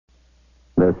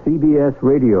The CBS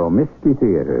Radio Mystery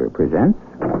Theater presents...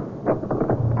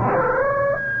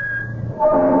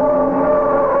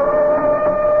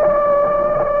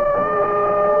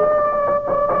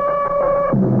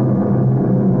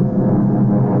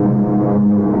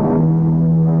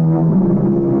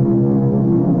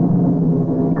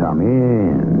 Come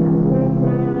in.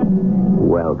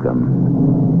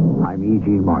 Welcome. I'm E.G.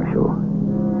 Marshall.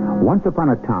 Once upon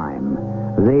a time,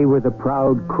 they were the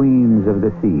proud queens of the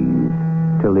seas,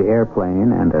 till the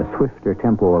airplane and a swifter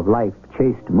tempo of life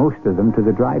chased most of them to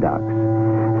the dry docks.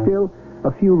 Still,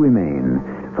 a few remain,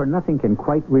 for nothing can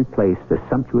quite replace the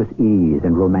sumptuous ease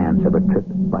and romance of a trip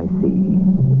by sea.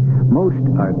 Most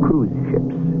are cruise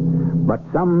ships, but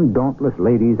some dauntless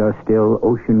ladies are still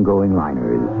ocean-going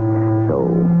liners. So,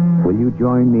 will you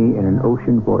join me in an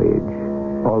ocean voyage?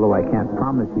 Although I can't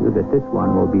promise you that this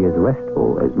one will be as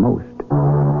restful as most.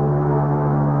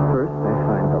 First, I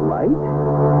find the light.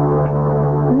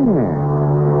 There.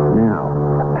 Now,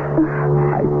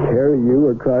 I carry you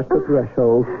across the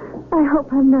threshold. I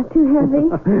hope I'm not too heavy.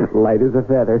 Light as a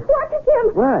feather. Watch it,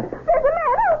 Jim. What? There's a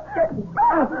man.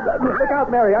 Look out,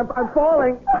 Mary. I'm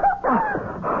falling.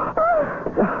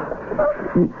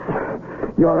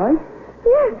 You all right?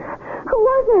 Yes. Who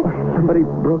was it? Somebody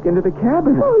broke into the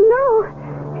cabin. Oh, no.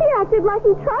 He acted like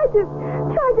he tried to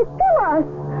kill us.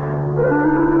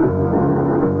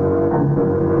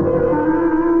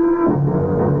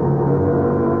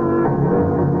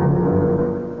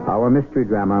 Our mystery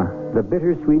drama, The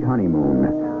Bittersweet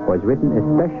Honeymoon, was written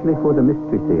especially for the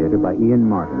Mystery Theater by Ian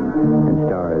Martin and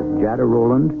stars Jada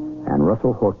Rowland and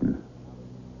Russell Horton.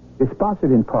 It's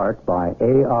sponsored in part by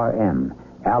ARM,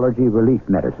 Allergy Relief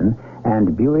Medicine,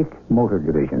 and Buick Motor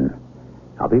Division.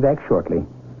 I'll be back shortly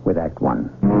with Act One.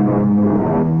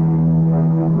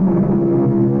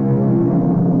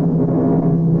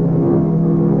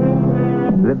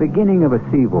 The beginning of a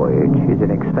sea voyage is an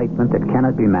excitement that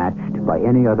cannot be matched by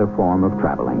any other form of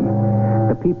traveling.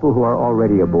 The people who are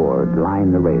already aboard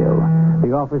line the rail.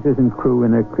 The officers and crew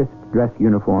in their crisp dress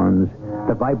uniforms.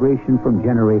 The vibration from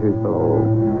generators below.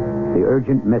 The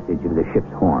urgent message of the ship's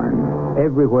horn.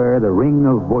 Everywhere the ring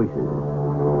of voices.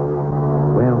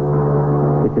 Well,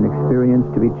 it's an experience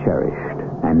to be cherished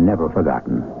and never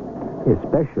forgotten.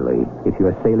 Especially if you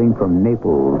are sailing from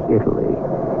Naples, Italy,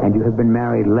 and you have been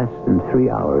married less than 3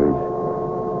 hours,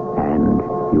 and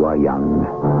you are young.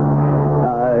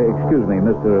 Excuse me,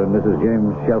 Mr. and Mrs.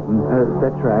 James Shelton.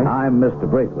 That's right. I'm Mr.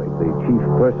 Braithwaite, the chief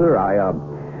purser.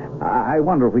 I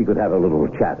wonder if we could have a little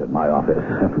chat at my office.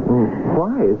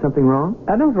 Why? Is something wrong?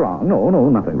 Nothing wrong. No,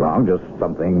 nothing wrong. Just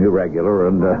something irregular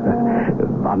and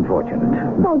unfortunate.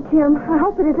 Oh, Jim, I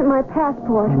hope it isn't my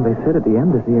passport. They said at the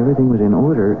embassy everything was in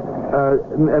order.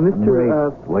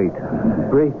 Mr.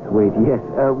 Braithwaite, yes.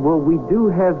 Well, we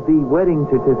do have the wedding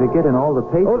certificate and all the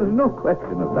papers. Oh, there's no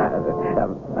question of that.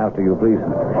 After you, please.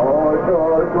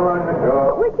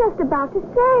 We're just about to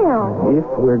sail. If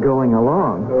we're going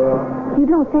along. You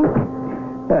don't think...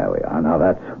 There we are. Now,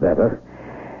 that's better.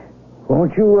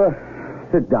 Won't you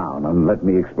sit down and let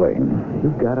me explain?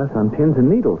 You've got us on pins and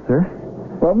needles, sir.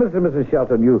 Well, Mr. and Mrs.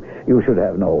 Shelton, you should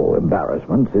have no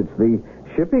embarrassments. It's the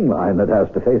shipping line that has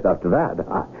to face up to that.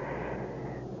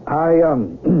 I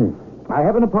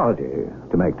have an apology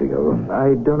to make to you.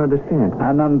 I don't understand.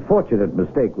 An unfortunate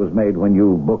mistake was made when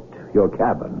you booked your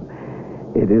cabin.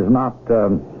 It is not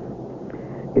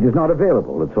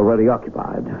available. It's already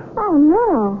occupied. Oh,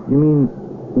 no. You mean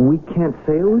we can't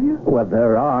sail with you? Well,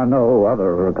 there are no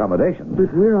other accommodations.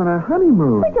 But we're on our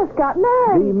honeymoon. We just got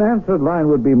married. The Mansard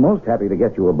line would be most happy to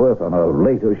get you a berth on a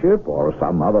later ship or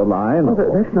some other line. Well,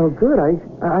 that's no good.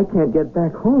 I can't get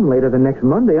back home later than next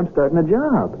Monday. I'm starting a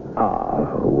job.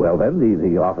 Well, then,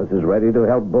 the office is ready to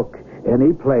help book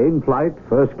any plane flight,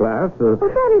 first class. Well,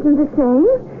 that isn't the same.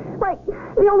 Like,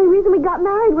 the only reason we got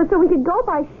married was so we could go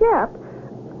by ship.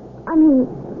 I mean...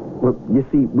 Well, you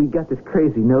see, we got this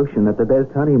crazy notion that the best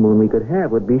honeymoon we could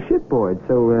have would be shipboard,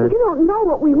 so, You don't know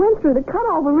what we went through to cut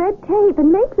all the red tape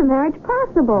and make the marriage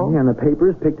possible. Yeah, and the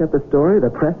papers picked up the story. The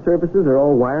press services are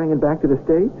all wiring it back to the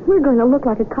States. We're going to look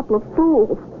like a couple of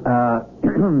fools.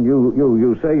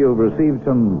 You say you've received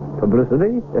some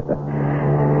publicity?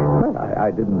 Well, I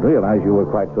didn't realize you were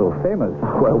quite so famous.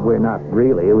 Well, we're not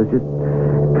really. It was just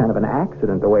kind of an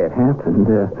accident the way it happened.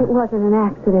 It wasn't an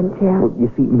accident, Jim. Well, you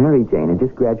see, Mary Jane had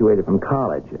just graduated from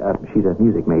college. She's a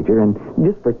music major, and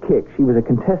just for kicks, she was a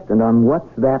contestant on What's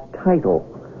That Title?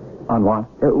 On what?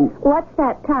 What's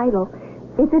That Title?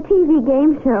 It's a TV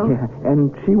game show. Yeah, and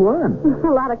she won.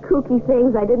 A lot of kooky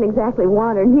things I didn't exactly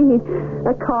want or need.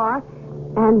 A car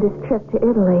and this trip to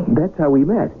Italy. That's how we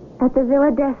met. At the Villa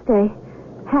d'Este.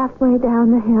 halfway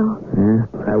down the hill. Yeah,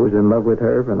 I was in love with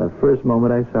her from the first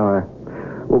moment I saw her.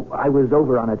 Well, I was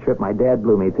over on a trip my dad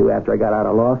blew me to after I got out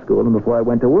of law school and before I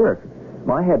went to work.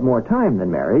 Well, I had more time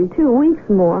than Mary. 2 weeks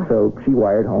more. So she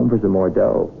wired home for some more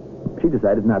dough. She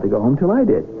decided not to go home till I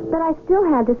did. But I still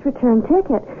had this return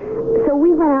ticket. So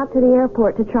we went out to the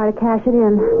airport to try to cash it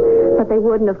in. But they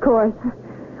wouldn't, of course.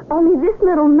 Only this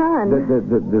little nun.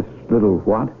 This little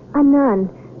what? A nun.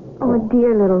 Oh, a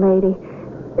dear little lady.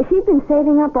 She'd been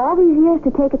saving up all these years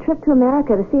to take a trip to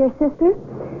America to see her sister.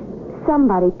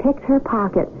 Somebody picked her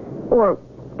pocket. Or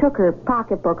took her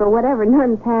pocketbook or whatever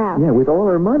nuns have. Yeah, with all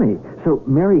her money. So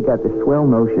Mary got this swell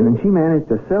notion, and she managed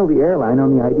to sell the airline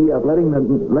on the idea of letting the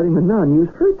nun use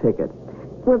her ticket.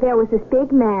 Well, there was this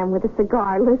big man with a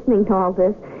cigar listening to all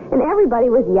this, and everybody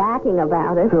was yakking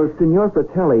about it. So Signor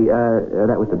Fratelli,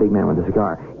 that was the big man with the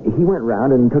cigar, he went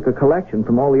round and took a collection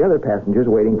from all the other passengers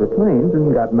waiting for planes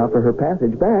and got enough for her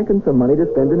passage back and some money to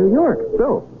spend in New York.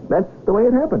 So, that's the way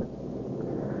it happened.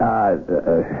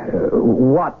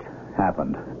 What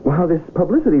happened? Well, this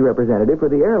publicity representative for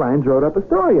the airlines wrote up a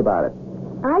story about it.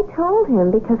 I told him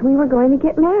because we were going to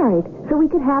get married, so we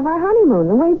could have our honeymoon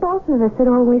the way both of us had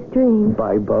always dreamed.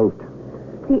 By boat.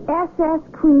 The SS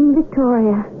Queen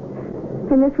Victoria.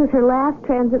 And this was her last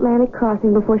transatlantic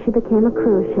crossing before she became a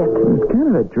cruise ship. It's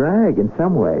kind of a drag in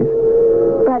some ways.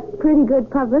 But pretty good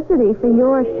publicity for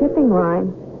your shipping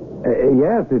line.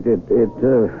 Yes,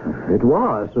 it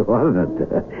was, wasn't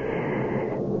it?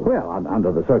 Well,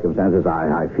 under the circumstances,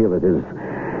 I feel it is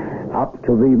up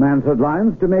to the Mansard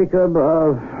Lines to make an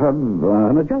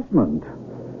adjustment.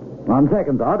 On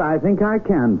second thought, I think I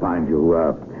can find you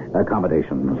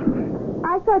accommodations.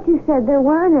 I thought you said there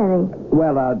weren't any.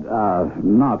 Well,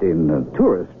 not in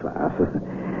tourist class.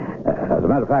 As a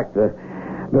matter of fact, there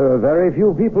are very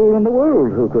few people in the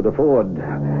world who could afford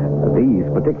these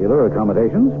particular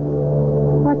accommodations.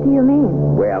 What do you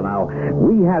mean? Well, now,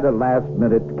 we had a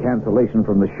last-minute cancellation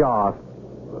from the Shah.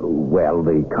 Well,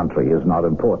 the country is not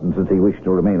important since he wished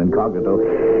to remain incognito.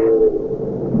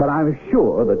 But I'm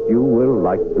sure that you will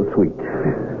like the suite.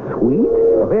 Suite?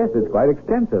 Oh, yes, it's quite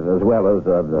extensive as well as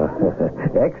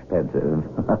expensive.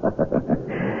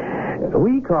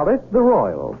 We call it the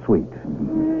Royal Suite.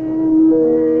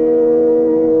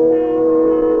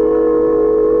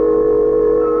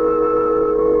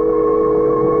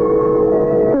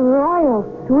 The Royal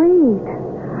Suite.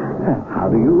 How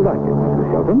do you like it,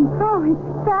 Mrs. Shelton? Oh, it's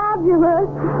fabulous.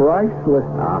 Priceless.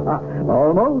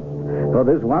 Almost. For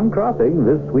this one crossing,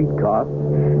 this suite costs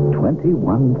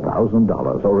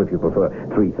 $21,000, or if you prefer,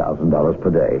 $3,000 per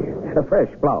day.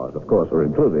 Fresh flowers, of course, are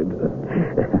included.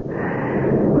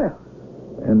 Well,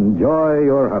 enjoy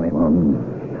your honeymoon.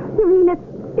 You mean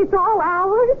it's all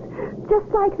ours?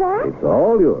 Just like that? It's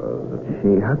all yours.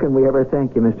 Gee, how can we ever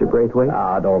thank you, Mr. Braithwaite?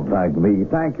 Don't thank me.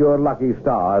 Thank your lucky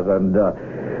stars and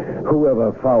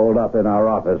whoever fouled up in our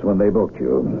office when they booked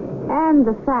you. And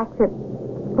the fact that,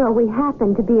 well, we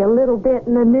happen to be a little bit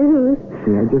in the news.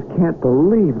 See, I just can't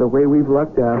believe the way we've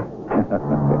lucked out.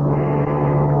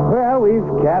 Well, we've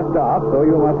cast off, so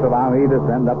you must allow me to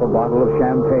send up a bottle of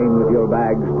champagne with your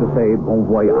bags to say bon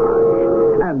voyage.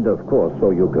 And, of course,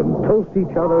 so you can toast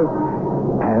each other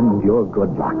and your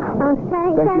good luck. Oh,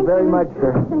 thank you very much,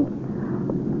 sir. Thank you.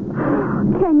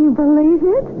 Can you believe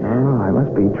it? Oh, I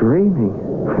must be dreaming.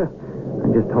 I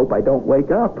just hope I don't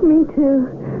wake up. Me too.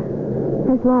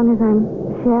 As long as I'm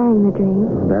sharing the dream.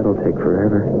 Oh, that'll take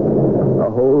forever. A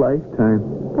whole lifetime.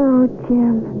 Oh,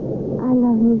 Jim, I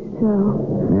love you so.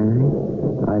 Mary,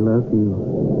 I love you.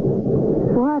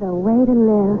 What a way to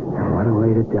live. What a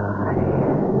way to die.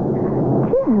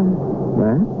 Jim.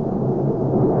 What?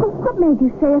 Well, what made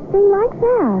you say a thing like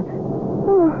that?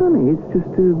 Oh, honey, it's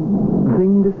just a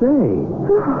thing to say.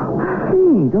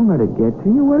 Hey, don't let it get to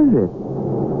you. What is it?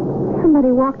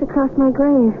 Somebody walked across my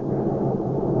grave.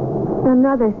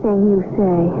 Another thing you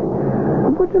say.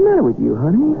 What's the matter with you,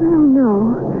 honey? I don't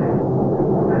know.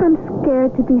 I'm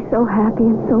scared to be so happy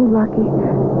and so lucky.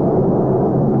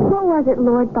 What was it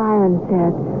Lord Byron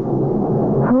said?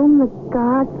 Whom the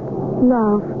gods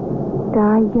love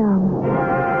die young.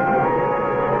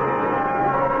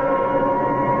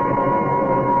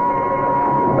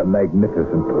 A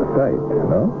magnificent sight, you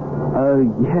know?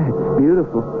 Yeah, it's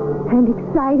beautiful. And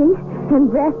exciting and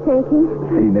breathtaking.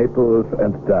 See Naples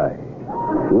and die.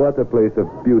 What a place of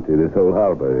beauty this whole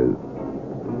harbor is.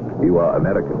 You are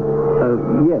American.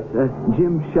 Yes,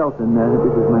 Jim Shelton.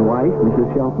 This is my wife,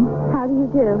 Mrs. Shelton. How do you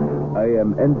do? I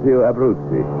am Enzio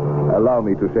Abruzzi. Allow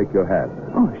me to shake your hand.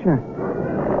 Oh, sure.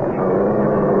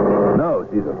 No,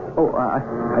 Caesar. Oh, I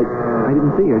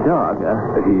didn't see your dog.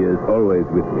 He is always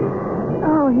with me.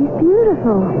 Oh, he's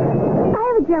beautiful. I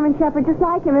have a German Shepherd just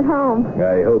like him at home.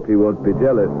 I hope he won't be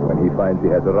jealous when he finds he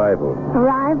has a rival. A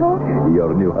rival?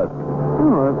 Your new husband.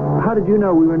 Oh, how did you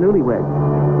know we were newlyweds?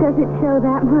 Does it show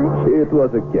that much? It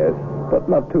was a guess, but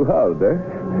not too hard, eh?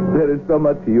 There is so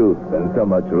much youth and so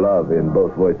much love in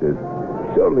both voices.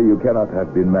 Surely you cannot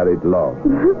have been married long.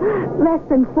 Less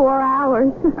than 4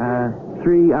 hours.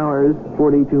 3 hours,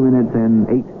 42 minutes, and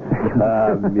 8 seconds.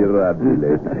 Ah,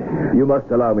 mirabile. You must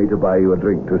allow me to buy you a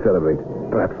drink to celebrate.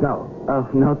 Perhaps now. Oh,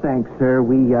 no thanks, sir.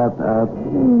 We have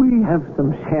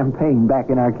some champagne back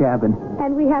in our cabin.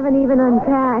 And we haven't even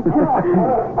unpacked.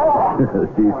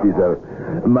 See, Caesar,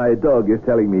 my dog is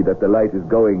telling me that the light is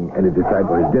going and it is time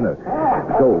for his dinner.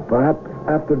 So, perhaps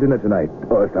after dinner tonight,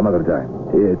 or some other time.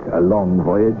 It's a long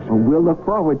voyage. We'll look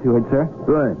forward to it, sir.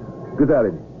 Fine. Good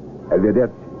morning.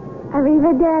 Arrivederci.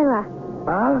 Arrivederla.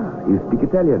 Ah, you speak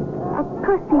Italian.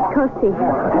 Così.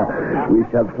 We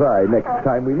shall try next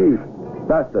time we meet.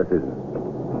 Faster, Caesar.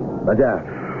 Madame,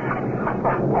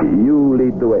 you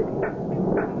lead the way.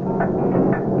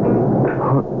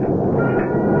 Oh,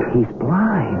 he's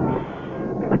blind.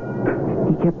 But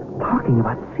he kept talking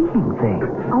about seeing things.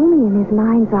 Only in his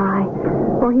mind's eye.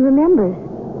 Or he remembers.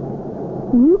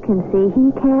 You can see,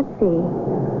 he can't see.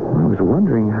 I was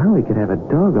wondering how he could have a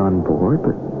dog on board,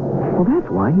 but... Well, that's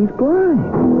why he's blind.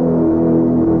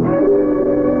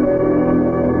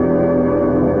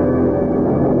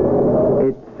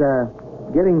 It's,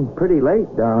 getting pretty late,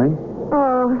 darling.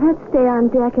 Oh, let's stay on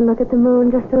deck and look at the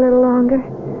moon just a little longer.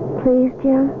 Please,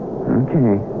 Jim?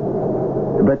 Okay.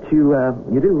 But you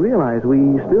do realize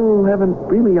we still haven't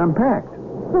really unpacked.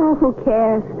 Oh, who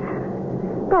cares?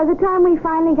 By the time we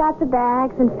finally got the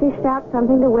bags and fished out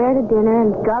something to wear to dinner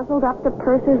and guzzled up the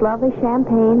purser's lovely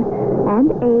champagne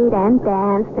and ate and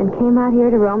danced and came out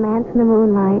here to romance in the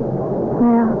moonlight,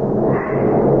 well,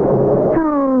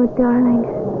 oh, darling,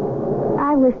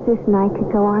 I wish this night could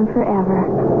go on forever.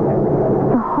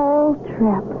 The whole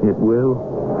trip. It will.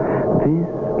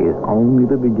 This is only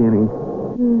the beginning.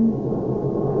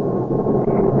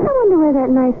 I wonder where that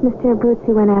nice Mr.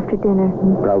 Abruzzi went after dinner.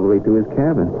 Probably to his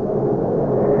cabin.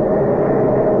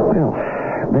 Well,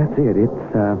 that's it. It's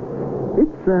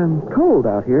cold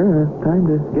out here. Time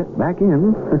to get back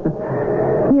in.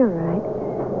 You're right.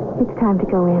 It's time to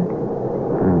go in.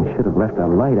 I should have left our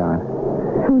light on.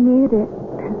 Who needed it?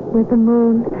 With the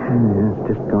moon. Yeah,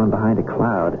 it's just gone behind a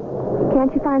cloud.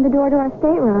 Can't you find the door to our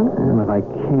stateroom? Well, if I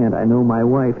can't, I know my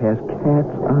wife has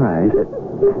cat's eyes.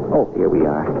 Oh, here we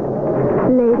are.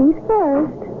 Ladies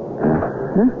first.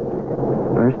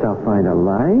 First, I'll find a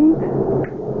light.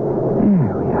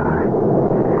 There we are.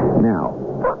 Now,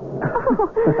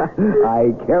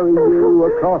 I carry you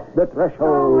across the threshold.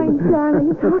 Oh, my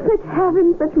darling. Oh, such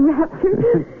heaven, such rapture.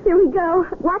 Here we go.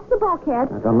 Watch the bulkhead.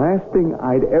 The last thing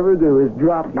I'd ever do is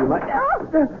drop you like...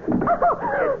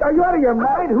 Are you out of your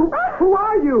mind? Who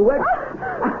are you?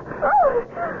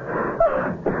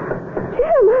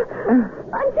 Jim!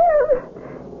 Jim!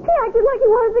 He acted like he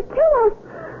wanted to kill us.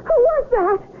 Who was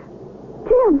that?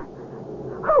 Jim!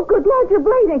 Oh, good Lord, you're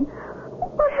bleeding.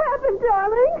 What happened,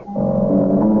 darling?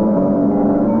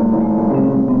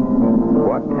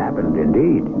 What happened,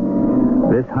 indeed?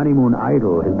 This honeymoon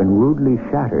idyll has been rudely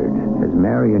shattered as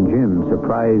Mary and Jim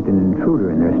surprised an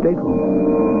intruder in their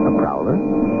stateroom. A prowler?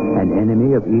 An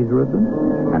enemy of either of them?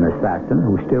 An assassin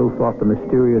who still thought the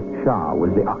mysterious Shah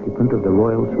was the occupant of the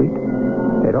royal suite?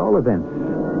 At all events,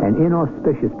 an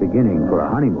inauspicious beginning for a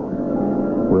honeymoon.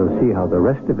 We'll see how the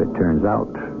rest of it turns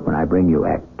out when I bring you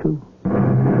Act 2.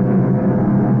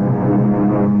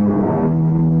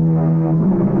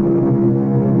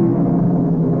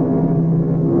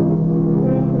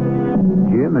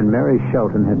 Jim and Mary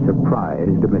Shelton had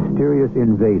surprised a mysterious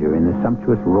invader in the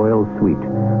sumptuous royal suite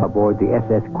aboard the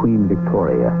SS Queen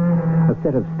Victoria, a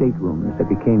set of staterooms that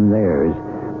became theirs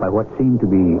by what seemed to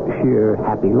be sheer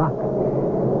happy luck.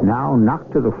 Now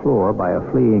knocked to the floor by a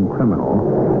fleeing criminal,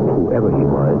 whoever he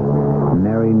was,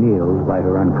 Mary kneels by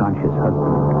her unconscious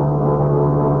husband.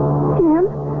 Jim?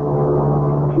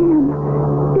 Jim,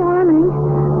 darling,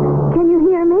 can you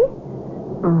hear me?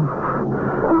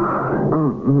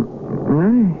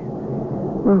 Mary?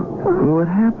 What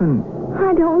happened?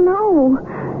 I don't know.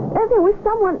 There was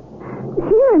someone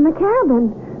here in the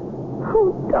cabin.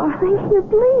 Oh, darling, you're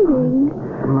bleeding.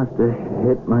 I must have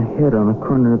hit my head on the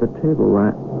corner of the table.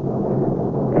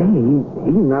 Hey,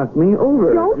 he knocked me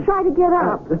over. Don't try to get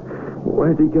up.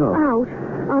 Where'd he go? Out,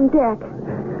 on deck.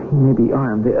 He may be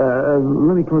armed.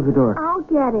 Let me close the door. I'll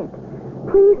get it.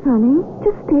 Please, honey,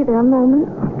 just stay there a moment.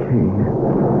 Okay.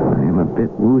 I am a bit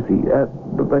woozy.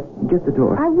 But get the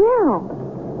door. I will.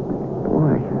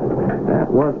 Boy,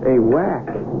 that was a whack.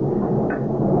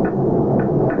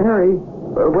 Mary,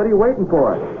 what are you waiting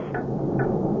for?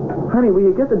 Honey, will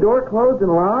you get the door closed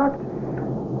and locked?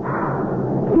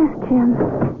 Yes, Jim.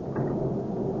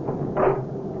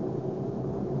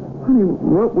 Honey,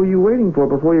 what were you waiting for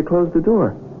before you closed the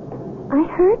door? I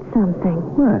heard something.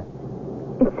 What?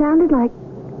 It sounded like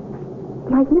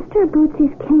Mr.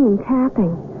 Abootsy's cane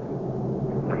tapping.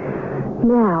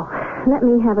 Now, let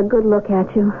me have a good look at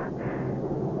you.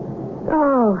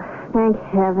 Oh, thank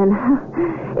heaven.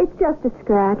 It's just a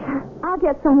scratch. I'll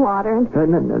get some water and...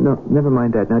 No, never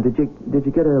mind that. Now, did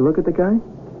you get a look at the guy?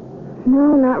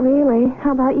 No, not really.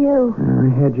 How about you? I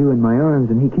had you in my arms,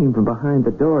 and he came from behind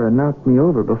the door and knocked me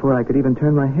over before I could even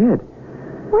turn my head.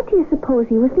 What do you suppose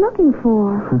he was looking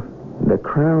for? The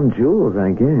crown jewels,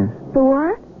 I guess. The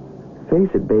what? Face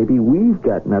it, baby, we've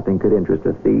got nothing could interest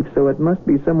a thief, so it must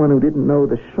be someone who didn't know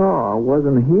the Shaw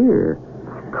wasn't here.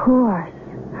 Of course.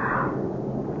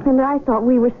 And I thought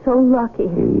we were so lucky.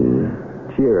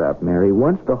 Hey, cheer up, Mary.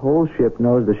 Once the whole ship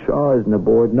knows the Shaw isn't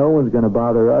aboard, no one's going to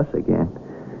bother us again.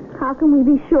 How can we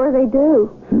be sure they do?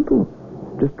 Simple.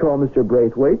 Just call Mr.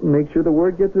 Braithwaite and make sure the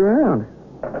word gets around.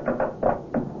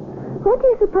 What do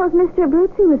you suppose Mr.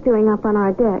 Bootsy was doing up on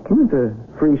our deck? It's a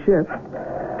free ship.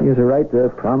 He has a right to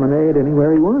promenade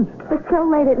anywhere he wants. But so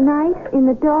late at night, in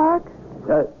the dark?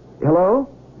 Hello?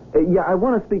 Yeah, I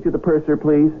want to speak to the purser,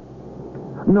 please.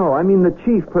 No, I mean the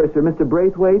chief purser, Mr.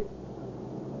 Braithwaite.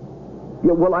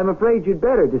 Yeah, well, I'm afraid you'd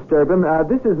better disturb him.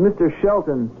 This is Mr.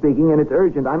 Shelton speaking, and it's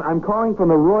urgent. I'm calling from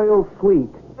the Royal Suite.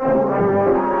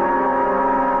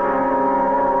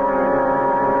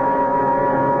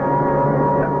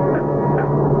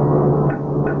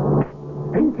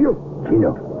 Thank you.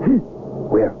 Gino.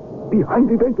 Where? Behind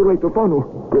the ventilator funnel.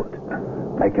 Good.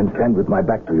 I can stand with my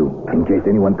back to you in case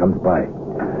anyone comes by.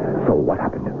 So, what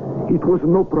happened? It was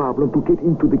no problem to get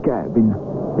into the cabin.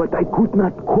 But I could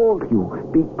not call you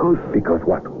because... Because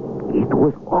what? It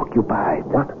was occupied.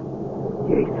 What?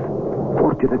 Yes.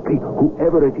 Fortunately,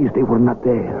 whoever it is, they were not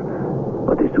there.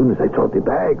 But as soon as I saw the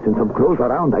bags and some clothes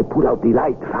around, I put out the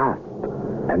light fast.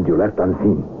 And you left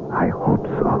unseen? I hope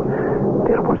so.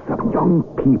 There were some young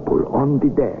people on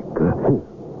the deck. Who?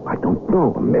 I don't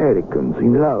know. Americans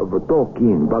in love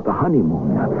talking about the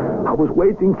honeymoon. I was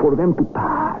waiting for them to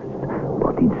pass.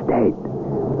 But instead,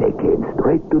 they came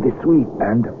straight to the suite.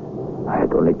 And? I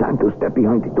had only time to step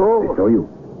behind the door. They saw you?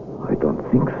 I don't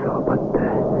think so, but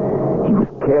he was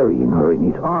carrying her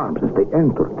in his arms as they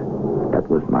entered. That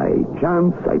was my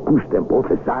chance. I pushed them both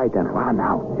aside and ran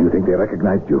out. You think they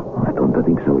recognized you? I don't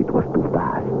think so. It was too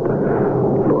fast.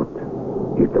 But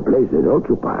if the place is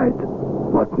occupied,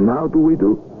 what now do we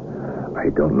do? I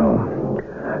don't know.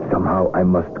 Somehow I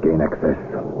must gain access.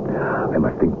 I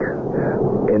must think.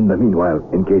 In the meanwhile,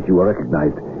 in case you are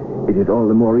recognized, it is all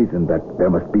the more reason that there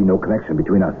must be no connection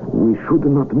between us. We should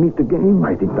not meet again?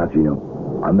 I think not, Gino.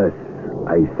 Unless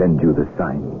I send you the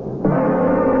sign.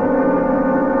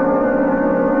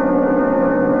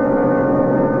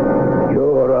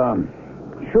 You're,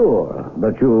 sure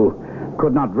that you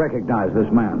could not recognize this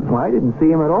man? Well, I didn't see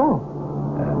him at all.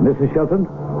 Mrs. Shelton?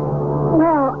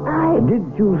 Well, Did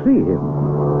you see him?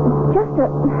 just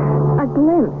a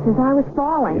glimpse as I was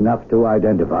falling. Enough to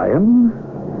identify him?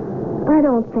 I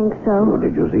don't think Or so.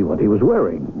 did you see what he was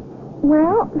wearing?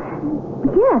 Well,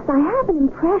 yes, I have an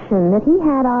impression that he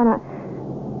had on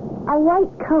a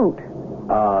white coat.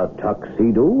 A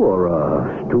tuxedo or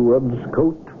a steward's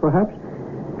coat, perhaps?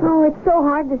 Oh, it's so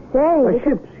hard to say. A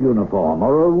ship's uniform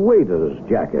or a waiter's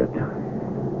jacket?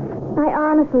 I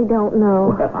honestly don't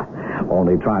know.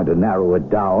 Only trying to narrow it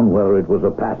down whether it was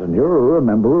a passenger or a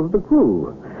member of the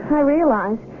crew. I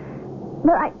realize.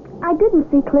 But I didn't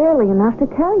see clearly enough to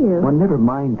tell you. Well, never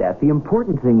mind that. The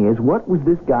important thing is, what was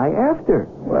this guy after?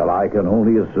 Well, I can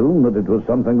only assume that it was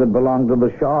something that belonged to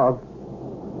the Shah.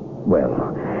 Well,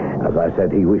 as I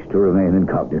said, he wished to remain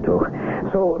incognito.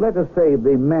 So let us say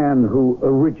the man who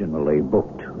originally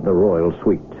booked the Royal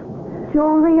Suite.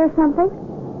 Jewelry or something?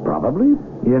 Probably.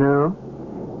 You know,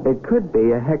 it could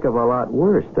be a heck of a lot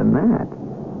worse than that.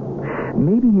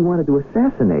 Maybe he wanted to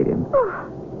assassinate him. Oh,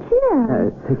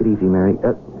 Jim. Take it easy, Mary.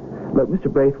 Look,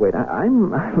 Mr. Braithwaite,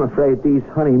 I'm afraid these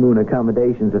honeymoon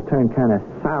accommodations have turned kind of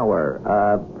sour.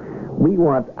 We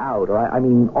want out, or I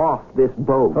mean off this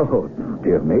boat. Oh,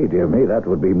 dear me, that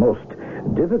would be most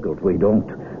difficult. We don't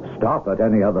stop at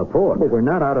any other port. But we're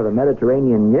not out of the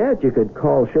Mediterranean yet. You could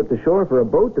call ship to shore for a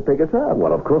boat to pick us up.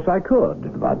 Well, of course I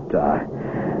could, but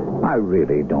I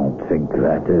really don't think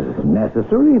that is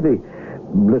necessary. The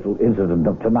little incident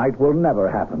of tonight will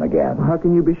never happen again. How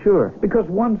can you be sure? Because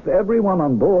once everyone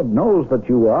on board knows that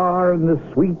you are in the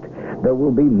suite, there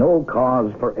will be no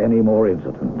cause for any more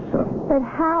incidents. But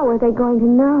how are they going to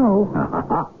know?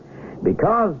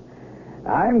 Because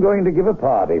I'm going to give a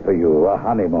party for you, a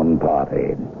honeymoon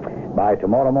party. By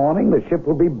tomorrow morning, the ship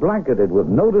will be blanketed with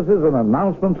notices and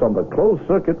announcements on the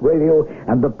closed-circuit radio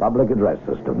and the public address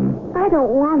system. I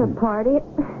don't want a party.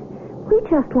 We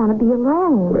just want to be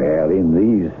alone. Well, in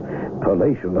these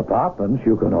palatial apartments,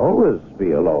 you can always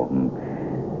be alone.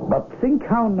 But think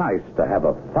how nice to have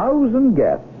 1,000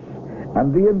 guests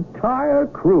and the entire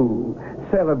crew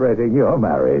celebrating your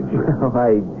marriage. Well,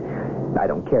 I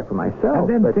don't care for myself.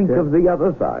 And then think of the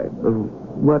other side.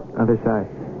 What other side?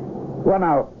 Well,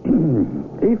 now,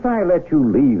 if I let you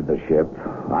leave the ship,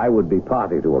 I would be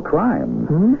party to a crime.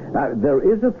 There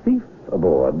is a thief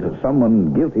aboard,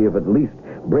 someone guilty of at least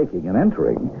breaking and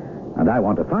entering, and I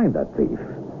want to find that thief.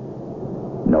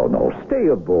 No, stay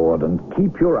aboard and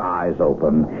keep your eyes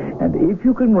open, and if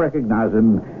you can recognize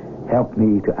him, help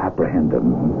me to apprehend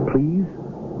him, please.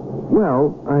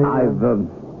 Well,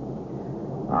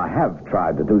 I have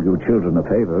tried to do you children a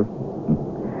favor.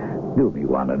 Do me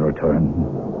one in return.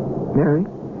 Mary?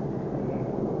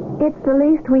 It's the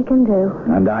least we can do.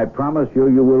 And I promise you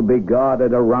will be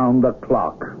guarded around the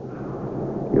clock.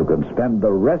 You can spend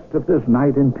the rest of this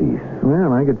night in peace.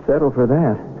 Well, I could settle for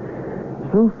that.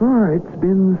 So far, it's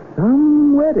been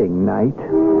some wedding night.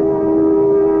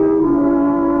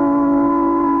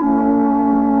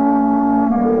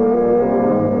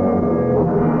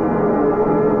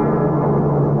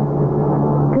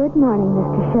 Good morning,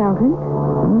 Mr. Sheldon.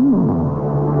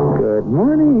 Good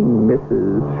morning,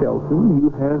 Mrs. Shelton. You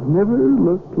have never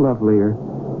looked lovelier.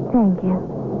 Thank you.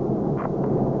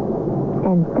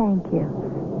 And thank you.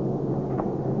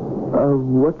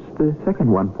 What's the second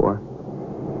one for?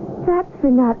 That's for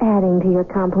not adding to your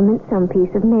compliment some piece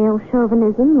of male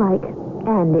chauvinism like,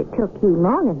 and it took you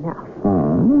long enough.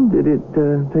 Oh, did it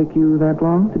take you that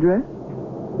long to dress?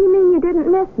 You mean you didn't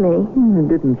miss me? It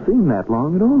didn't seem that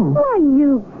long at all. Why,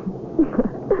 you...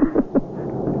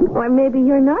 Or maybe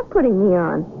you're not putting me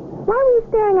on. Why were you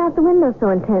staring out the window so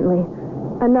intently?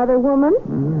 Another woman?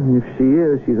 If she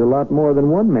is, she's a lot more than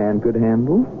one man could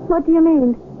handle. What do you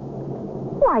mean?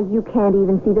 Why, you can't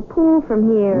even see the pool from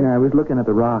here. I was looking at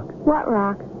the rock. What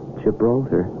rock?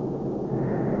 Gibraltar.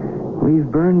 We've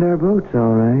burned our boats,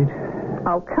 all right.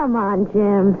 Oh, come on,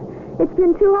 Jim. It's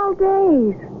been 2 whole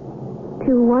days.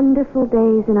 2 wonderful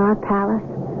days in our palace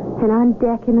and on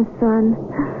deck in the sun.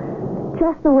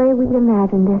 Just the way we'd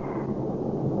imagined it.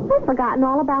 I've forgotten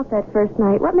all about that first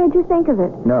night. What made you think of it?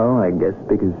 No, I guess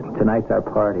because tonight's our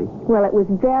party. Well, it was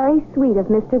very sweet of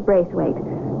Mr. Braithwaite.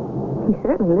 He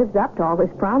certainly lives up to all his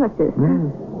promises.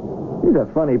 He's a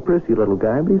funny, prissy little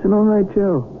guy, but he's an all right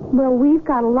Joe. Well, we've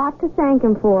got a lot to thank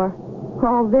him for.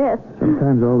 All this.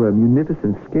 Sometimes all the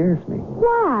munificence scares me.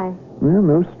 Why? Well,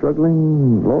 no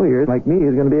struggling lawyer like me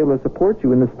is going to be able to support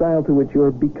you in the style to which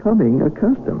you're becoming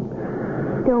accustomed.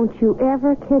 Don't you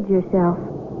ever kid yourself.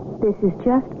 This is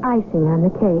just icing on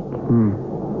the cake.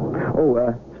 Oh,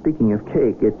 speaking of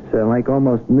cake, it's like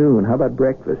almost noon. How about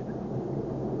breakfast?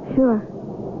 Sure.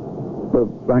 Well,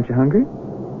 aren't you hungry?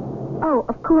 Oh,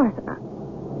 of course.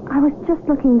 I was just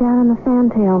looking down on the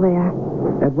fantail there.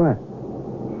 At what?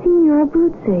 Signor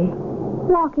Abruzzi,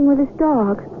 walking with his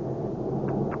dog.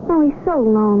 Oh, he's so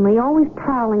lonely, always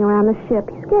prowling around the ship.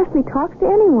 He scarcely talks to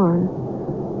anyone.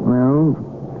 Well,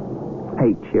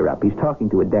 hey, cheer up. He's talking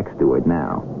to a deck steward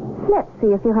now. Let's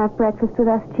see if you'll have breakfast with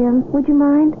us, Jim. Would you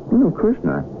mind? No, of course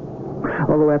not.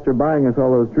 Although after buying us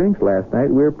all those drinks last night,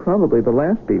 we're probably the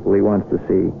last people he wants to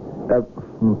see.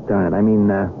 Darn it, I mean,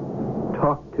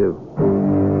 talk to.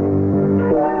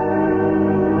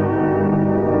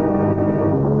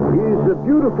 He's a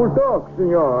beautiful dog,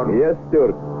 senor. Yes,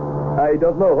 Stuart. I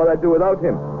don't know what I'd do without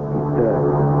him.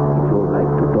 It's all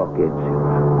right to talk,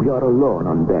 Ezio. We are alone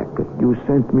on deck. You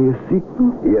sent me a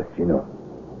signal? Yes, you know.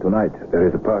 Tonight, there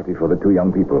is a party for the 2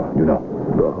 young people, you know.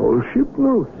 The whole ship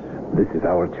knows. This is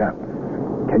our chance.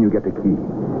 Can you get the key?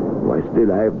 Why,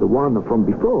 still I have the one from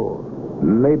before.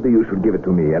 Maybe you should give it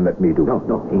to me and let me do it.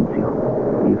 No, Ezio.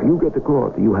 If you get the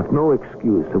caught, you have no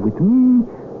excuse. With me,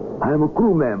 I am a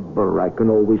crew member. I can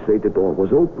always say the door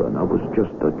was open. I was just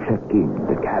checking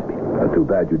the cabin. Too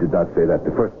bad you did not say that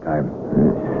the first time.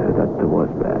 Yes, that was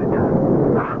bad.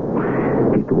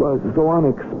 It was so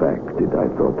unexpected. I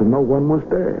thought no one was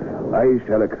there. I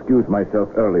shall excuse myself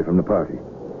early from the party.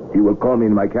 You will call me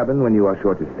in my cabin when you are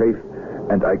sure it is safe,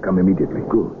 and I come immediately.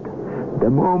 Good. The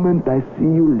moment I see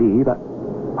you leave...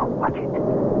 Oh, watch it.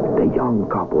 The young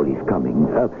couple is coming.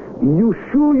 You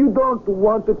sure you don't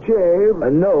want a chair?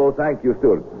 No, thank you,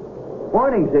 Stuart.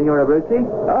 Morning, Signor Abruzzi.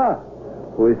 Ah,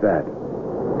 who is that?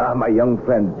 My young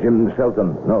friend, Jim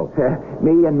Shelton. No.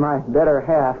 Me and my better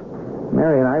half.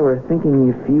 Mary and I were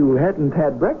thinking if you hadn't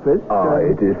had breakfast...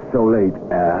 It is so late.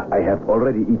 I have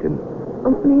already eaten.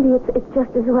 Maybe it's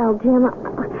just as well, Jim.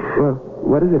 Well,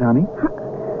 what is it, honey?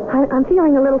 I'm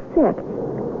feeling a little sick.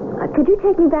 Could you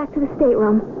take me back to the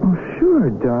stateroom? Oh, sure,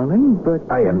 darling, but...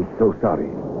 I am so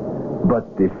sorry.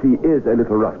 But the sea is a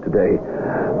little rough today.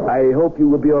 I hope you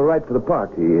will be all right for the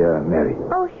party, Mary.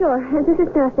 Oh, sure. This is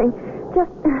nothing.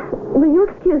 Just, will you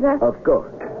excuse us? Of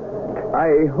course.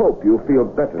 I hope you feel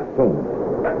better soon.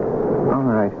 All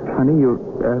right. Honey, you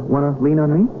want to lean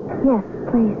on me? Yes,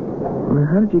 please. Well,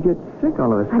 how did you get sick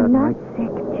all of a sudden? I'm not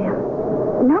sick, Jim.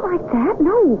 Not like that.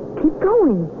 No, keep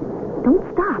going. Don't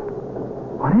stop.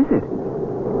 What is it?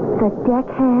 The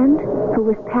deckhand who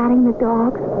was patting the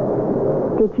dogs.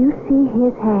 Did you see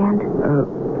his hand?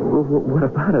 What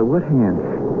about it? What hand?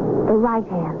 The right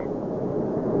hand.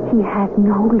 He has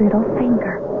no little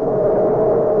finger.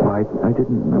 I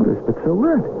didn't notice, but so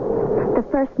what? The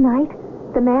first night,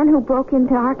 the man who broke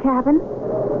into our cabin,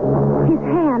 his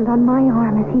hand on my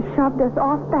arm as he shoved us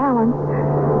off balance.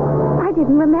 I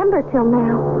didn't remember till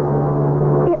now.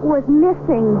 It was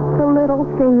missing the little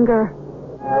finger.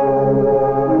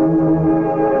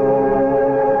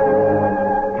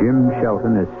 Jim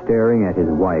Shelton is staring at his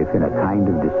wife in a kind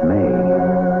of dismay.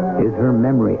 Is her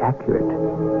memory accurate?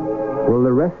 Will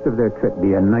the rest of their trip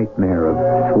be a nightmare of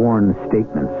sworn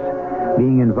statements,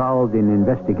 being involved in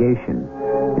investigation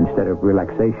instead of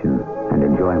relaxation and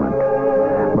enjoyment?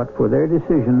 But for their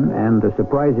decision and the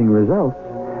surprising results,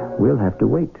 we'll have to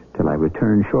wait till I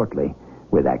return shortly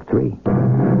with Act 3.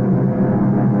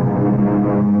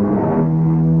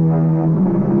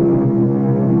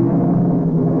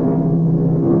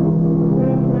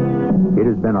 It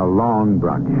has been a long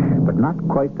brunch, but not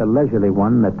quite the leisurely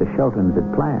one that the Sheltons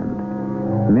had planned.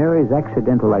 Mary's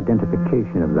accidental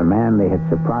identification of the man they had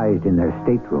surprised in their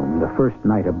stateroom the first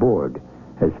night aboard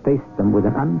has faced them with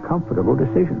an uncomfortable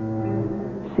decision.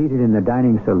 Seated in the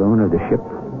dining saloon of the ship,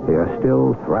 they are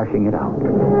still thrashing it out.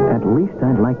 At least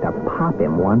I'd like to pop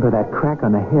him one for that crack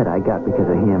on the head I got because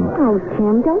of him. Oh,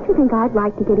 Jim, don't you think I'd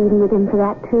like to get even with him for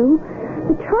that, too?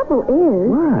 The trouble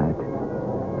is... What?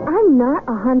 I'm not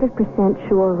 100%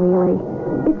 sure, really.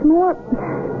 It's more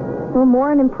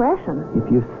an impression. If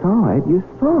you saw it, you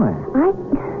saw it.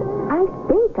 I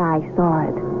think I saw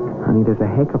it. Honey, there's a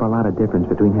heck of a lot of difference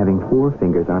between having 4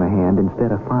 fingers on a hand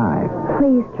instead of 5.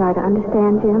 Please try to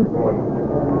understand, Jim.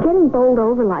 Getting bowled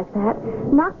over like that,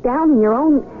 knocked down in your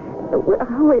own...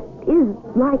 Oh, it is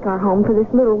like our home for this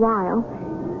little while.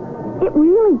 It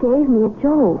really gave me a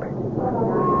jolt.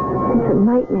 It's a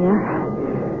nightmare.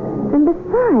 And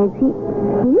besides, he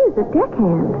is a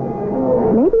deckhand.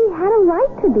 Maybe he had a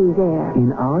right to be there.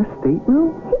 In our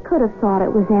stateroom? He could have thought it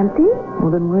was empty.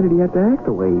 Well, then why did he have to act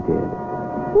the way he did?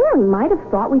 Well, he might have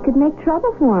thought we could make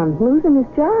trouble for him, losing his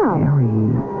job.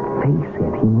 Mary, face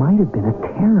it, he might have been a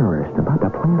terrorist about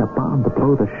to plant a bomb to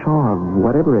blow the Shah of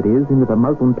whatever it is into the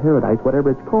Muslim paradise,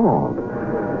 whatever it's called.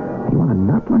 You want a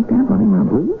nut like that running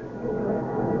around loose?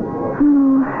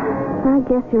 Oh, I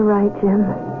guess you're right, Jim.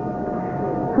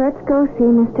 Let's go see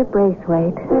Mr.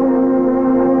 Braithwaite.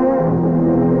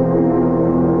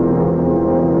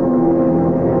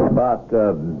 But,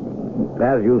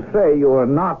 as you say, you are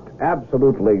not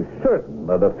absolutely certain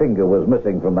that a finger was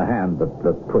missing from the hand that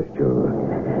pushed you.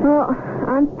 Well,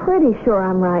 I'm pretty sure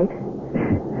I'm right.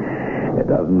 It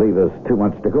doesn't leave us too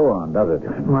much to go on, does it?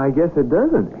 Well, I guess it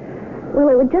doesn't. Well,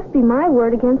 it would just be my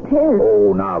word against his.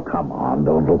 Oh, now, come on.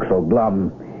 Don't look so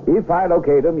glum. If I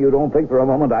locate him, you don't think for a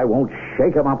moment I won't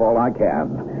shake him up all I can.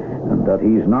 And that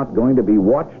he's not going to be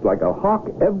watched like a hawk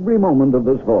every moment of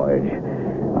this voyage.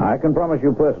 I can promise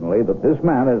you personally that this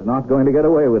man is not going to get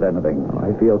away with anything. Oh,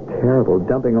 I feel terrible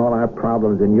dumping all our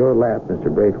problems in your lap, Mr.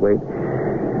 Braithwaite.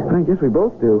 I guess we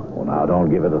both do. Well, now, don't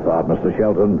give it a thought, Mr.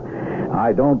 Shelton.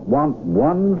 I don't want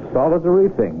one solitary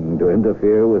thing to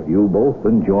interfere with you both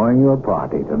enjoying your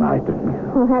party tonight.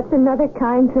 Well, that's another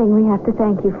kind thing we have to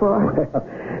thank you for.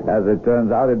 As it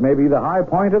turns out, it may be the high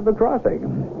point of the crossing.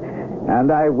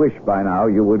 And I wish by now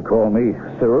you would call me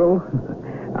Cyril.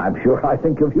 I'm sure I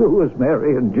think of you as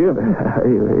Mary and Jim.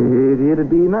 It'd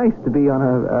be nice to be on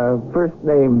a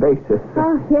first-name basis.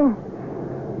 Oh, yes.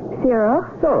 Cyril.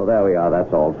 So, there we are.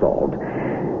 That's all solved.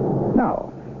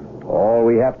 Now, all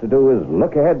we have to do is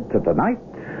look ahead to tonight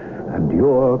and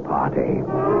your party.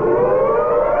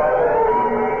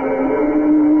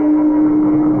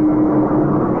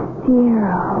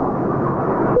 Cyril.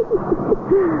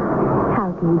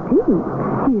 How do you do,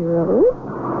 Cyril?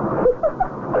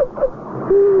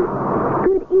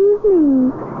 Good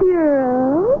evening,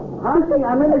 Cyril. Honey,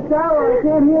 I'm in the shower. I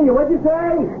can't hear you. What'd you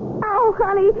say? Oh,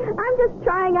 honey, I'm just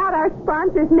trying out our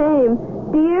sponsor's name.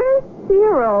 Dear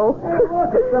Cyril. Hey,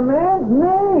 look, it's the man's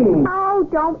name. Oh,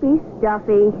 don't be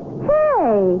stuffy.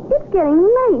 Hey, it's getting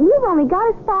late, and you've only got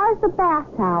as far as the bath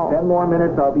towel. 10 more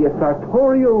minutes, I'll be a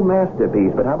sartorial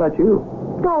masterpiece. But how about you?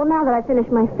 Oh, now that I finished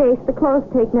my face, the clothes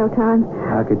take no time.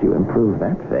 How could you improve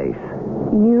that face?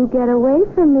 You get away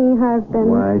from me, husband.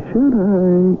 Why should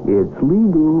I? It's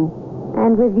legal.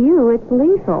 And with you, it's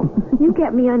lethal. You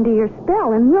get me under your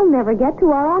spell, and we'll never get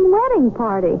to our own wedding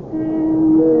party.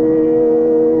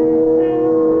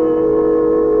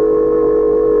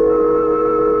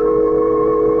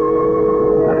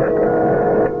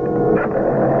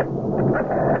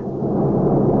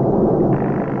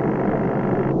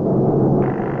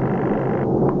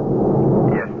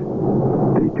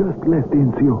 Left,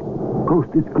 Enzio.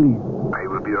 Coast is clean. I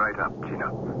will be right up, Gina.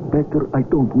 Better I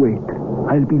don't wait.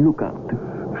 I'll be lookout.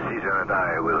 Caesar and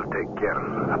I will take care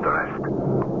of the rest.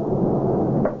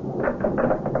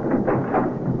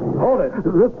 Hold it.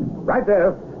 Right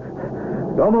there.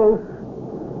 Don't move.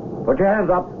 Put your hands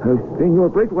up. Senor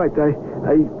Braithwaite, I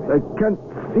can't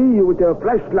see you with a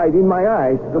flashlight in my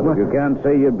eyes. If you can't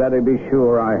see, you'd better be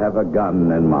sure I have a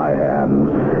gun in my hands.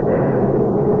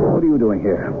 What are you doing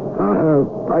here?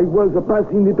 I was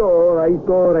passing the door. I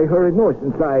thought I heard a noise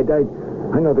inside.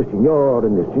 I know the senor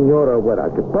and the senora were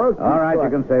at the party. All right, you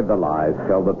can save the lies.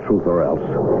 Tell the truth or else.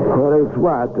 Or else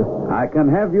what? I can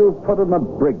have you put in the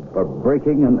brig for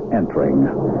breaking and entering.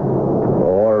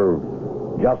 Or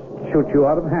just shoot you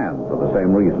out of hand for the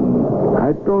same reason.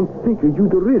 I don't think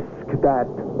you'd risk that.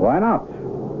 Why not?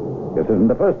 This isn't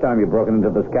the first time you've broken into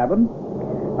this cabin.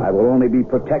 I will only be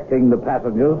protecting the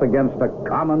passengers against a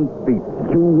common thief.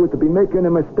 You would be making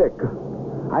a mistake.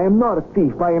 I am not a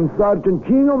thief. I am Sergeant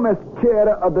Gino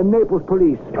Mesquera of the Naples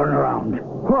Police. Turn around.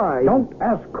 Why? Don't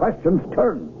ask questions.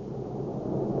 Turn.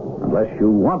 Unless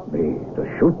you want me to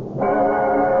shoot.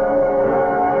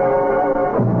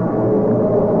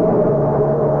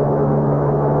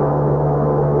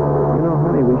 You know,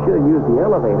 honey, we should have used the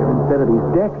elevator instead of these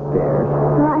deck stairs.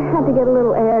 Well, I had to get a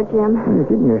little air, Jim. You're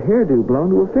getting your hairdo blown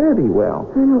to a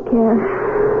fare-thee-well. I don't care.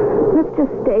 Let's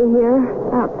just stay here,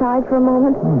 outside for a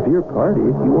moment. It's your party.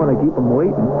 If you want to keep them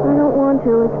waiting. I don't want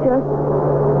to. It's just...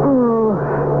 Oh.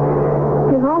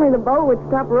 If only the boat would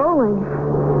stop rolling.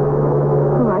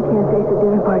 Oh, I can't face a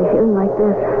dinner party feeling like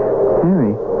this.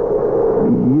 Mary,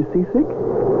 you seasick?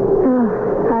 Oh,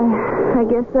 I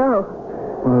guess so.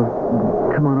 Well,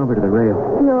 come on over to the rail.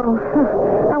 No.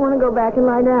 I want to go back and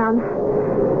lie down.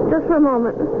 Just for a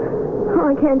moment.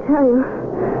 Oh, I can't tell you.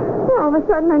 All of a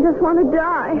sudden, I just want to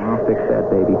die. I'll fix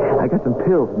that, baby. I got some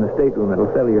pills in the stateroom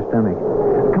that'll settle your stomach.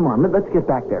 Come on, let's get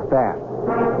back there, fast.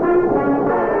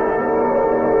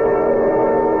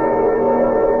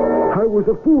 I was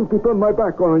a fool to turn my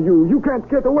back on you. You can't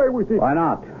get away with it. Why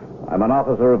not? I'm an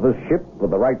officer of this ship with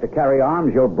the right to carry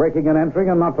arms. You're breaking and entering,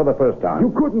 and not for the first time.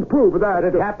 You couldn't prove that.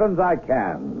 If it happens, I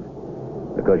can.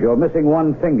 Because you're missing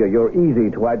one finger, you're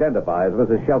easy to identify, as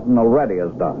Mrs. Shelton already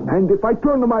has done. And if I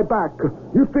turn my back,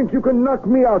 you think you can knock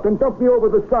me out and dump me over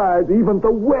the side? Even the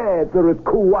weather is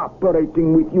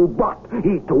cooperating with you, but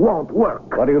it won't work.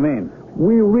 What do you mean?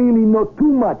 We really know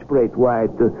too much,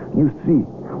 Braithwaite. You see,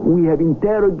 we have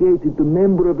interrogated the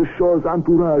member of the shore's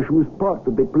entourage who is part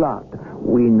of the plot.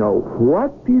 We know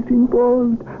what is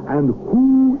involved and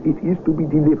who it is to be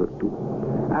delivered to.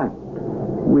 And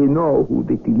we know who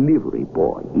the delivery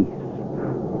boy is.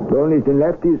 The only thing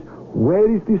left is, where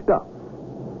is the stuff?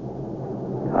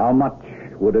 How much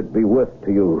would it be worth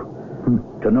to you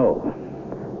to know?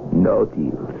 No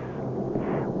deals.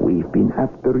 We've been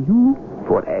after you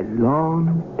for a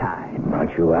long time.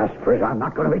 Once you asked for it, I'm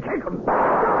not going to be taken.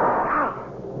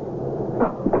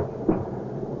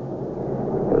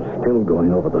 You're still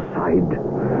going over the side.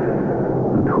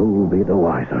 And who'll be the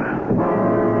wiser?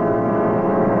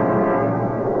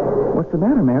 What's the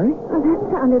matter, Mary? Oh, that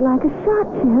sounded like a shot,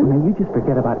 Jim. Now, you just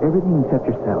forget about everything except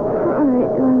yourself. All right,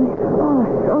 darling. Oh,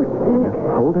 so sick.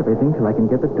 Hold everything till I can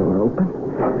get the door open.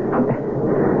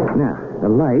 Now, the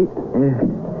light.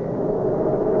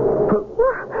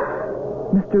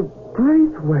 Mr.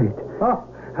 Braithwaite. Oh,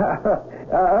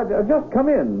 just come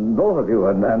in, both of you,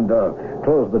 and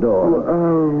close the door.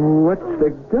 What's the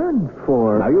gun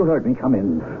for? Now, you heard me. Come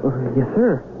in. Yes,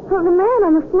 sir. Oh, the man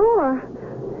on the floor.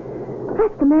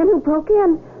 That's the man who broke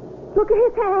in. Look at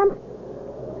his hand.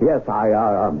 Yes,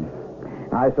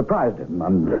 I surprised him,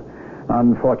 and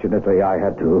unfortunately, I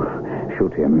had to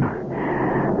shoot him.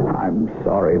 I'm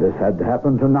sorry this had to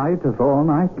happen tonight, of all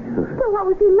nights. So what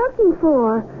was he looking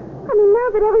for? I mean, now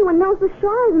that everyone knows the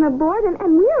Shaw isn't aboard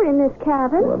and we're in this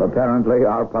cabin. Well, apparently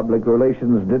our public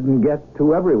relations didn't get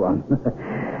to everyone.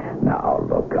 Now,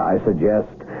 look, I suggest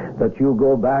that you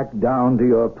go back down to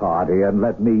your party and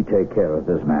let me take care of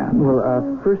this man.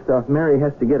 Well, first off, Mary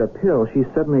has to get a pill. She's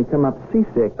suddenly come up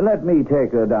seasick. Let me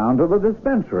take her down to the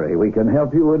dispensary. We can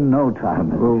help you in no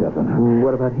time, Mr. Chilton.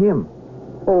 What about him?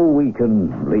 Oh, we can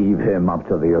leave him up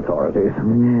to the authorities.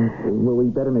 Well, we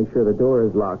better make sure the door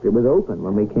is locked. It was open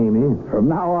when we came in. From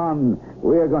now on,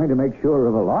 we are going to make sure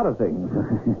of a lot of things.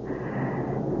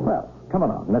 Well, come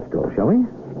along. Let's go, shall we?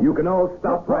 You can all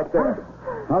stop right there.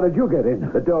 How did you get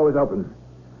in? The door was open.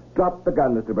 Drop the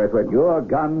gun, Mr. Braithwaite. Your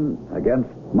gun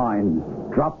against mine.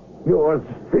 Drop yours.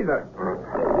 Caesar.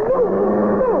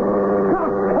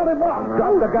 Cut him off.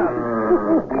 Drop the gun.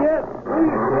 Yes.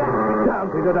 Down,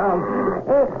 Caesar, down.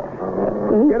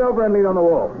 Get over and lean on the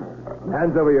wall.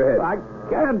 Hands over your head. I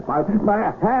can't.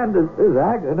 My hand is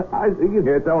agonizing.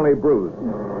 It's only bruised.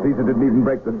 Caesar didn't even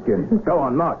break the skin. Go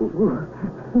on, march.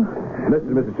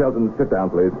 Mr. and Mrs. Shelton, sit down,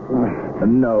 please.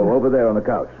 No, over there on the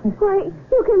couch. Why,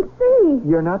 you can see.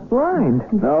 You're not blind.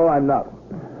 No, I'm not.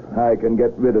 I can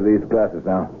get rid of these glasses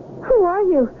now. Who are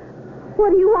you?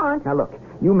 What do you want? Now, look,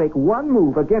 you make one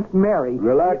move against Mary.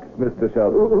 Relax, Mr.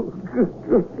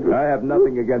 Shelton. I have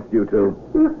nothing against you two.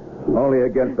 Only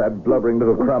against that blubbering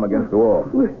little crumb against the wall.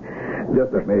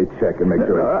 Just let me check and make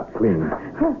sure it's clean.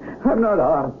 I'm not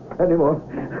armed anymore.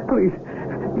 Please,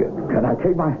 can I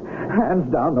take my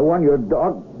hands down? The one your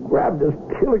dog grabbed is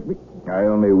killing me. I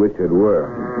only wish it were.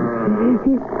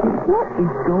 What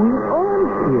is going on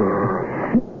here?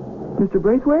 Mr.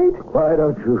 Braithwaite? Why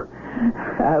don't you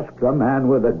ask the man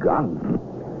with a gun?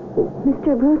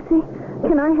 Mr. Brucey,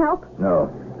 can I help? No.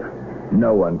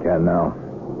 No one can now.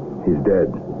 He's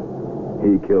dead.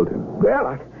 He killed him. Well,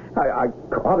 I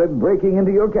caught him breaking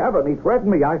into your cabin. He threatened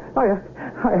me. I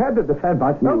had to defend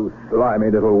myself. You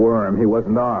slimy little worm. He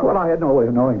wasn't armed. Well, I had no way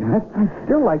of knowing that. I'd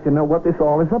still like to know what this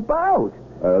all is about.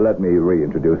 Let me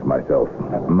reintroduce myself.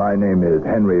 My name is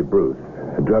Henry Bruce,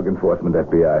 Drug Enforcement,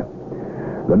 FBI.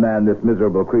 The man this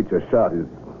miserable creature shot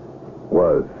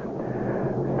was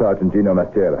Sergeant Gino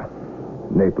Mascara,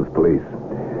 Naples Police.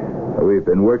 We've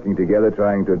been working together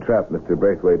trying to trap Mr.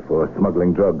 Braithwaite for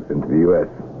smuggling drugs into the U.S.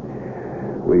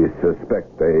 We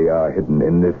suspect they are hidden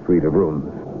in this suite of rooms.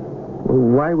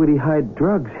 Why would he hide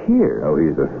drugs here? Oh,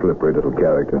 he's a slippery little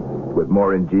character with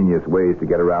more ingenious ways to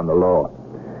get around the law.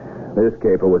 This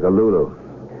caper was a Lulu.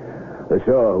 The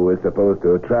Shaw, who is supposed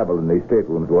to travel in these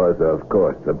staterooms, was, of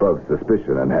course, above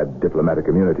suspicion and had diplomatic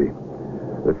immunity.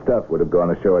 The stuff would have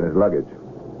gone ashore in his luggage.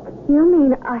 You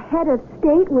mean a head of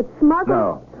state would smuggle?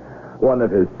 No. One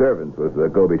of his servants was the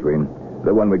go-between,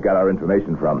 the one we got our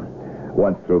information from.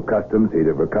 Once through customs, he'd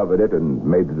have recovered it and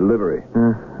made the delivery.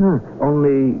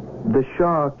 Only the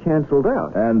Shaw canceled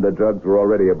out. And the drugs were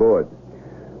already aboard.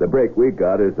 The break we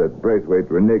got is that Braithwaite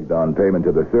reneged on payment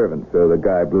to the servant, so the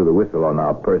guy blew the whistle on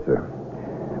our purser.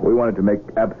 We wanted to make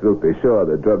absolutely sure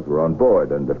the drugs were on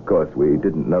board, and of course we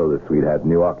didn't know the suite had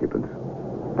new occupants.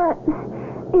 But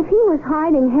if he was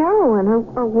hiding heroin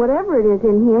or whatever it is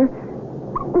in here,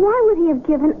 why would he have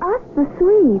given us the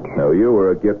suite? No, you were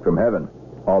a gift from heaven,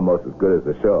 almost as good as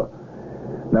the Shaw.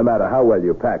 No matter how well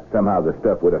you packed, somehow the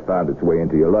stuff would have found its way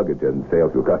into your luggage and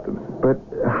sailed through customs. But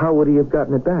how would he have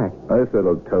gotten it back? This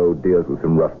little toad deals with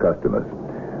some rough customers.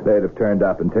 They'd have turned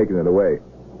up and taken it away.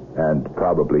 And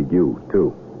probably you,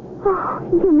 too. Oh,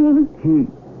 you mean...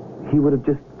 He would have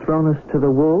just thrown us to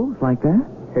the wolves like that?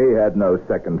 He had no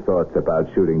second thoughts about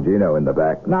shooting Gino in the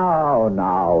back. Now,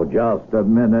 just a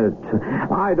minute.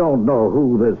 I don't know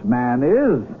who this man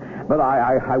is, but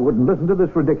I wouldn't listen to this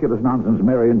ridiculous nonsense,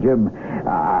 Mary and Jim.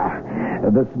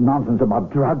 This nonsense about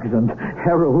drugs and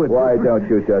heroin. Why don't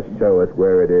you just show us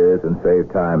where it is and save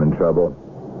time and trouble?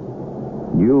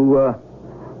 You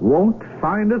won't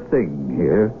find a thing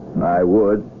here. I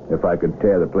would, if I could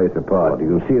tear the place apart. Do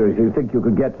you seriously think you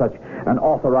could get such an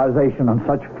authorization on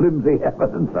such flimsy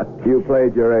evidence? You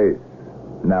played your ace.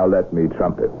 Now let me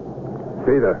trump it.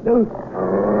 Caesar.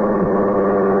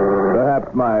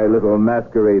 Perhaps my little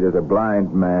masquerade as a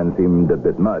blind man seemed a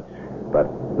bit much, but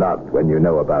not when you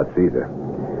know about Caesar.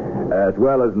 As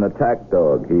well as an attack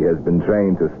dog, he has been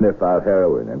trained to sniff out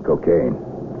heroin and cocaine.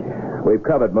 We've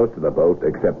covered most of the boat,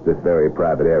 except this very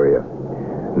private area.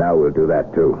 Now we'll do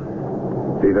that, too.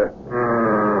 Caesar,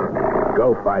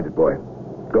 go find it, boy.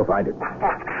 Go find it.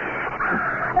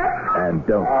 And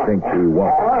don't think we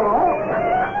won't.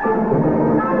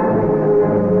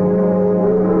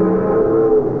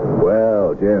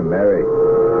 Well, Jim, Mary,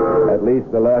 at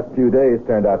least the last few days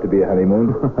turned out to be a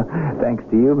honeymoon. Thanks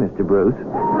to you, Mr. Bruce.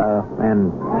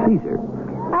 And Caesar.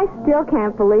 I I still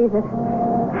can't believe it.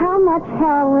 How much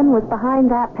heroin was behind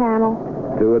that panel?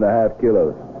 2.5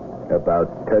 kilos.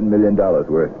 About $10 million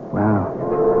worth.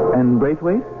 Wow. And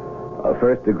Braithwaite? A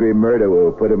first-degree murder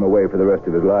will put him away for the rest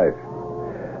of his life.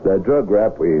 The drug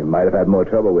rap we might have had more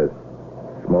trouble with.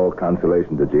 Small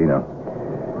consolation to Gino.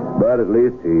 But at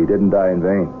least he didn't die in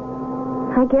vain.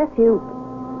 I guess you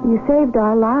saved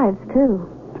our lives, too.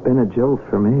 It's been a jolt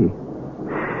for me.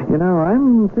 You know,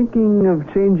 I'm thinking of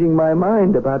changing my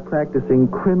mind about practicing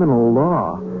criminal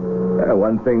law.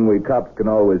 One thing we cops can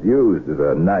always use is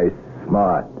a nice,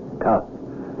 smart, tough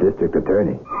district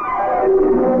attorney.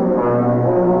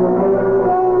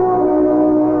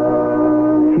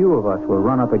 Few of us will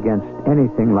run up against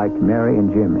anything like Mary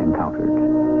and Jim encountered.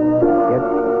 Yet,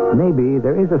 maybe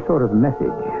there is a sort of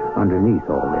message underneath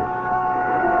all this.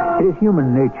 It is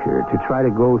human nature to try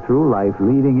to go through life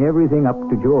leading everything up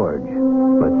to George.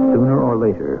 But sooner or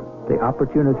later, the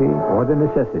opportunity or the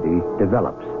necessity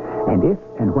develops. And if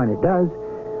and when it does,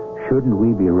 shouldn't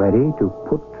we be ready to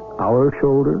put our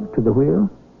shoulder to the wheel?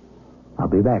 I'll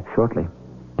be back shortly.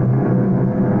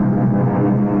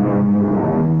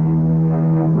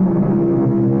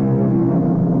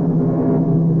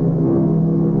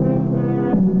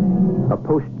 A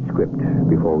postscript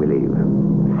before we leave.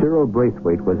 Cyril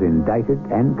Braithwaite was indicted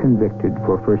and convicted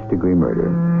for first-degree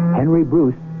murder. Henry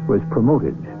Bruce was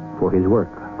promoted for his work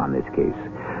on this case.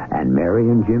 And Mary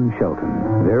and Jim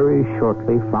Shelton very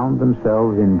shortly found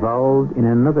themselves involved in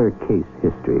another case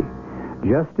history,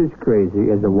 just as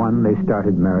crazy as the one they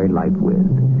started married life with.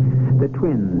 The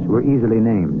twins were easily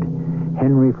named,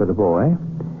 Henry for the boy,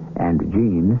 and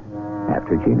Gene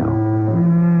after Gino.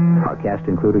 Our cast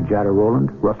included Jada Rowland,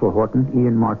 Russell Horton,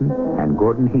 Ian Martin, and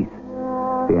Gordon Heath.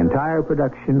 The entire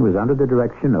production was under the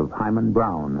direction of Hyman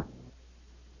Brown.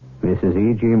 This is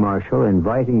E.G. Marshall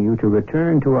inviting you to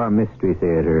return to our Mystery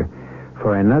Theater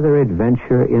for another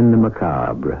adventure in the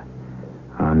macabre.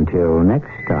 Until next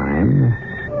time,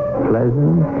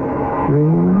 pleasant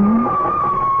dreams.